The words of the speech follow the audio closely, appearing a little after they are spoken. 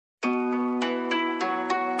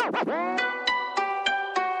Anyway,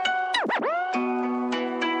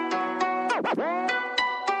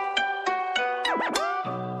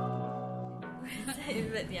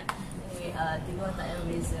 3Watak yang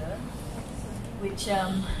beza, which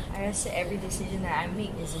I rasa every decision that I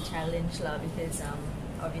make is a challenge lah, because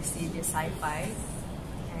obviously dia sci-fi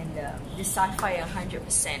and dia sci-fi yang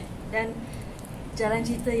 100%, dan jalan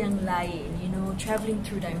cerita yang lain, you know, travelling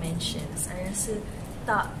through dimensions. I rasa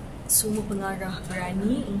tak semua pengarah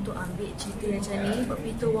berani untuk ambil cerita macam ni, but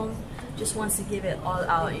Peter Wong just wants to give it all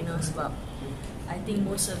out, you know, sebab I think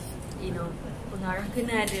most of, you know, pengarah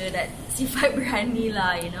kena ada that sifat berani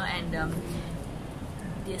lah, you know, and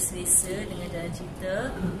dia selesa dengan jalan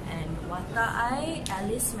cerita. And watak I,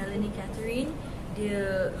 Alice, Melanie, Catherine,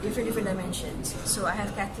 dia different dimensions. So I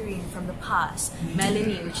have Catherine from the past,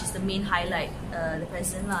 Melanie, which is the main highlight, the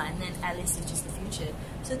present lah, and then Alice, which is the future.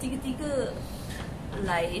 So tiga-tiga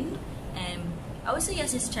lain, and I would say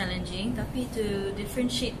yes, it's challenging, tapi to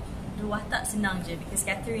differentiate the watak senang je, because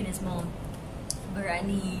Catherine is more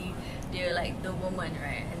berani, they're like the woman,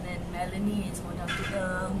 right? And then Melanie is more down to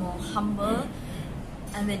earth, more humble.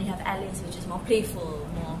 And then you have Alice, which is more playful,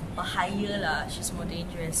 more bahaya lah, she's more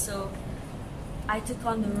dangerous. So I took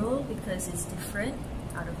on the role because it's different,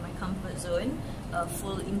 out of my comfort zone, a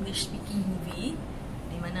full English speaking movie,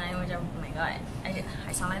 di mana I macam, oh my god,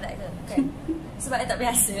 I sound like that ke? Okay. Sebab I tak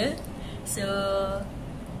biasa. So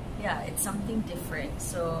yeah, it's something different.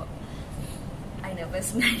 So I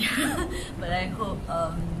nervous sebenarnya, but I hope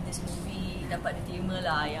this movie dapat diterima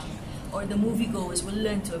lah, yang, or the moviegoers will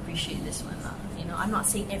learn to appreciate this one lah. You know, I'm not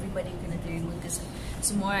saying everybody kena terima, because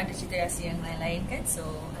semua orang ada cerita rahsia yang lain-lain kan. So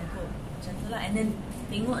I hope macam tu lah, and then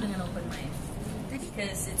tengok dengan open mind,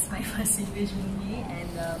 because it's my first English movie,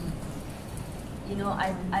 and you know,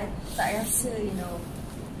 I tak rasa, you know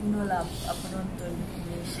lah, penonton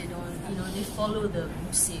Malaysia, you know, they follow the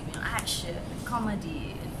musim, you know, action,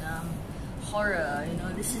 comedy, and horror, you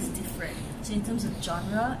know, this is different. So in terms of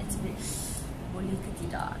genre, it's a bit boleh ke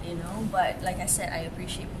tidak, you know, but like I said, I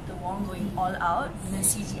appreciate Peter Wong going all out dengan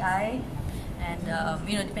CGI, and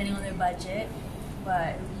you know, depending on their budget,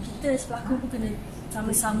 but kita pelakon pun kena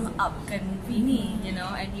sama-sama upkan movie ni, you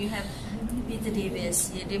know. And you have Peter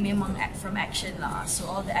Davis, dia memang from action lah, so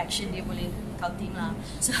all the action dia boleh culting lah.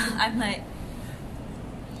 So I'm like,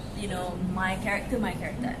 you know, my character,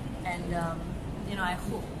 and you know, I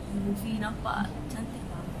hope movie nampak cantik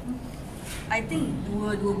lah. I think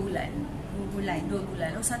dua bulan, or 1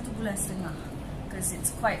 bulan setengah, because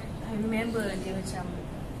it's quite, I remember dia macam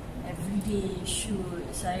everyday shoot,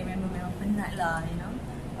 so I remember memang penat lah, you know.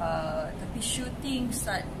 Tapi shooting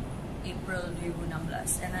start April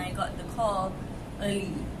 2016, and I got the call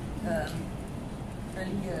earlier,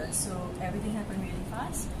 so everything happened really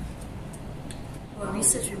fast. For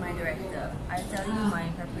research with my director, I tell you,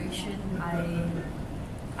 my preparation,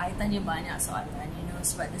 I tanya banyak soalan, you know,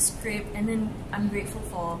 sebab the script, and then I'm grateful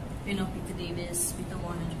for, you know, Peter Davis, Peter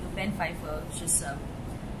Wong, dan juga Ben Pfeiffer, just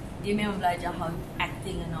dia memang belajar how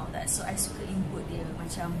acting and all that, so I suka input dia,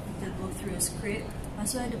 macam kita go through a script, lepas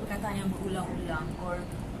tu ada perkataan yang berulang-ulang, or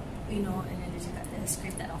you know, and then dia cakap the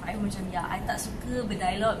script that off, I macam, ya, I tak suka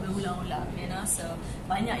berdialog berulang-ulang, you know, so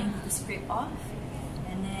banyak yang kita script off,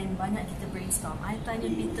 and then banyak kita brainstorm. I tanya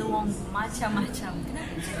Peter Wong macam-macam,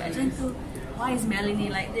 kenapa cakap macam tu, why is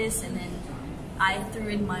Melanie like this, and then I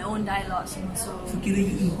threw in my own dialogue semua. So kira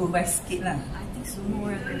you improvise sikit lah. I think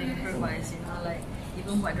semua orang kena improvise, you know, like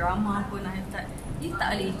even buat drama pun, you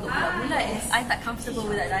tak boleh ikut bulat-bulat. I tak comfortable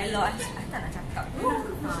with that dialogue, I tak nak cakap.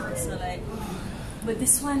 So like, but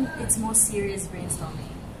this one, it's more serious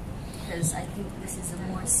brainstorming, because I think this is a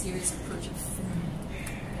more serious approach of film.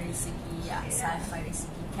 Dari segi, yeah, sci-fi, dari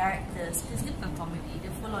segi characters, because dia bukan comedy,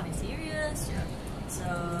 dia full on serious, yeah. So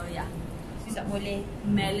yeah, tak boleh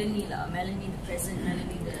Melanie lah, Melanie the present,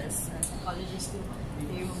 Melanie the psychologist tu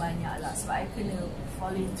dia banyak lah, sebab I kena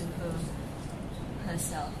fall into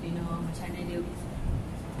herself, you know, macam mana dia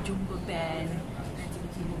jumpa Ben, dan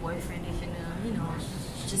tiba-tiba boyfriend dia kena, you know,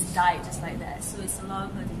 just died just like that. So it's a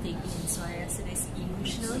lot of her to take in. So I rasa dari segi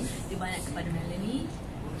emotional dia banyak kepada Melanie,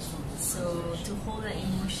 so to hold that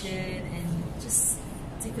emotion and just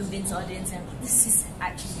to convince audience yang this is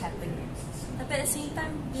actually happening. Tapi at the same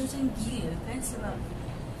time, dia macam gila kan, sebab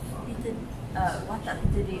watak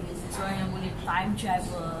Peter Davis, seorang yang boleh time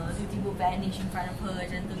travel, tiba-tiba vanish in front of her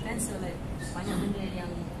macam tu kan. So like, banyak benda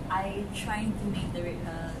yang I trying to make the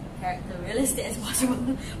character realistic as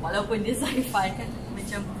possible, walaupun dia sci-fi kan,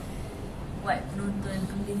 macam buat penonton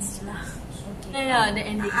convinced lah. Yeah, the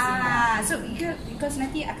ending scene. So because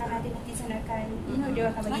nanti akan ada netizen akan, you know,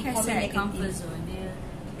 dia akan bagi komen negatif. Comfort zone dia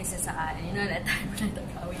kesesaan, you know, that time pun I tak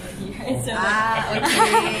kahwin lagi, right? So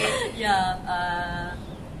Okay. Yeah,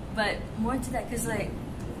 but more to that, because like,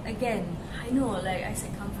 again, I know, like I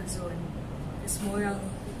said, comfort zone. Semua orang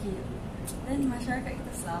fikir, dan masyarakat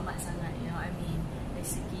kita selamat sangat, you know, I mean, dari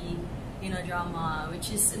segi, you know, drama,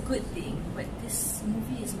 which is a good thing, but this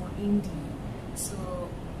movie is more indie. So,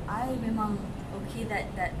 I memang okay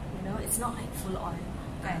that you know, it's not like full on,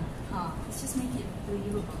 kan? Let's just make it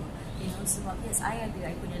believable, you know, sebab yes, I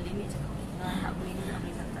punya limit je, nak boleh ni, nak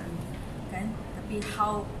boleh kata, kan? Tapi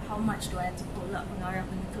how much do I have to pull up pengarah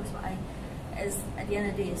benda tu, sebab as at the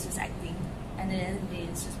end of the day, it's just acting, and at the end of the day,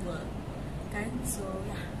 it's just work, kan? So,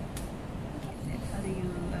 yeah. How do you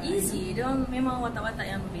Easy, dia memang watak-watak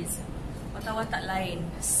yang berbeza. Watak-watak lain,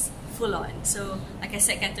 full on. So, like I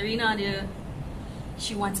said, Katerina,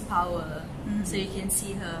 she wants power. So you can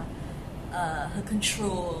see her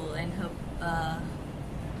control and her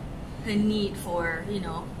need for, you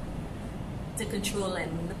know, the control and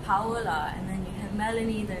the power lah. And then you have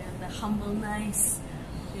Melanie, the humble, nice,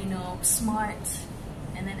 you know, smart,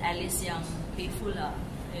 and then Alice yang playful lah,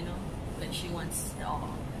 you know, like she wants it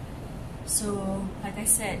all. So, like I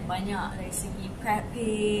said, banyak dari segi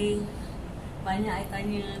prepping, banyak I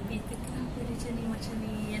tanya, Peter kenapa dia macam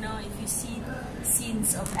ni, you know, if you see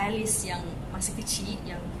scenes of Alice yang masa kecil,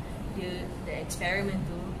 yang the experiment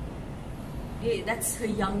tu, that's her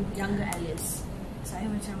younger Alice. Saya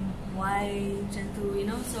macam, why macam tu, you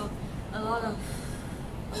know, so a lot of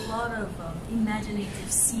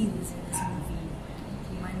imaginative scenes in this movie,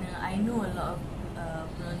 di mana I know a lot of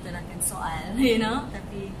penonton akan soal, you know,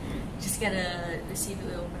 tapi just gotta receive it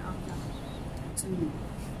with open arms.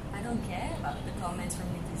 I don't care about the comments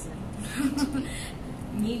from netizens.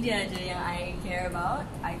 Media je yang I care about.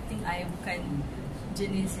 I think I bukan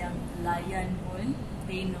jenis yang layan pun.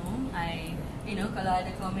 They know you know, kalau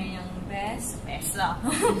ada komen yang best lah.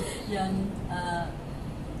 Yang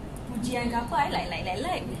pujian ke apa, I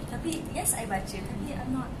like. Tapi yes, I baca, tapi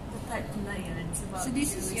I'm not the type to layan. So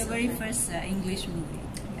this is your very first English movie.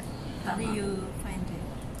 Yeah. How do you find it?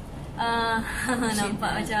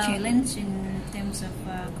 Nampak macam challenge in terms of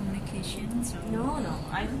communication. So No.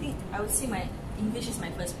 I don't think I would say my English is my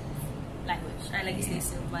first language. I lagi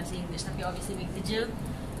selesa bahasa English, tapi obviously bila kerja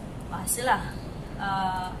bahasa lah.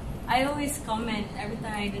 I always comment every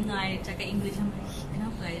time I dengar I cakap English, I'm like,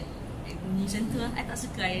 kenapa I bunyi macam tu? I tak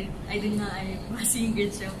suka I dengar bahasa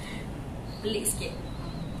English macam pelik sikit.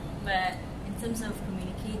 But in terms of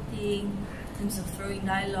communicating, in terms of throwing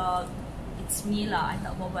dialogue, it's me lah. I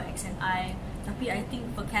tak buat accent I. Tapi I think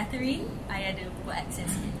for Catherine, I ada buat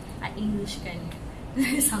accent sikit. I English kan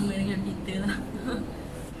sama dengan Peter lah.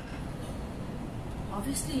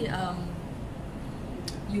 Obviously,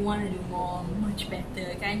 you want to do much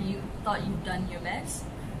better kan. You thought you've done your best,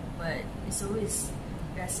 but it's always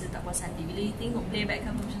rasa tak puas hati bila you tengok playback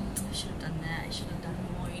kan, macam I should have done that, I should have done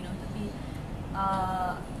more, you know. Tapi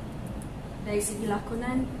dari segi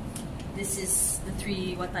lakonan, this is the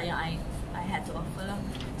 3Watak yang I had to offer lah.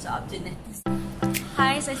 So up to next.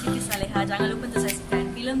 Hai, saya Siti Saleha. Jangan lupa untuk saksikan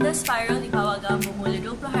Filem The Spiral di bawah gambar bermula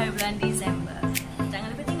 20 hari bulan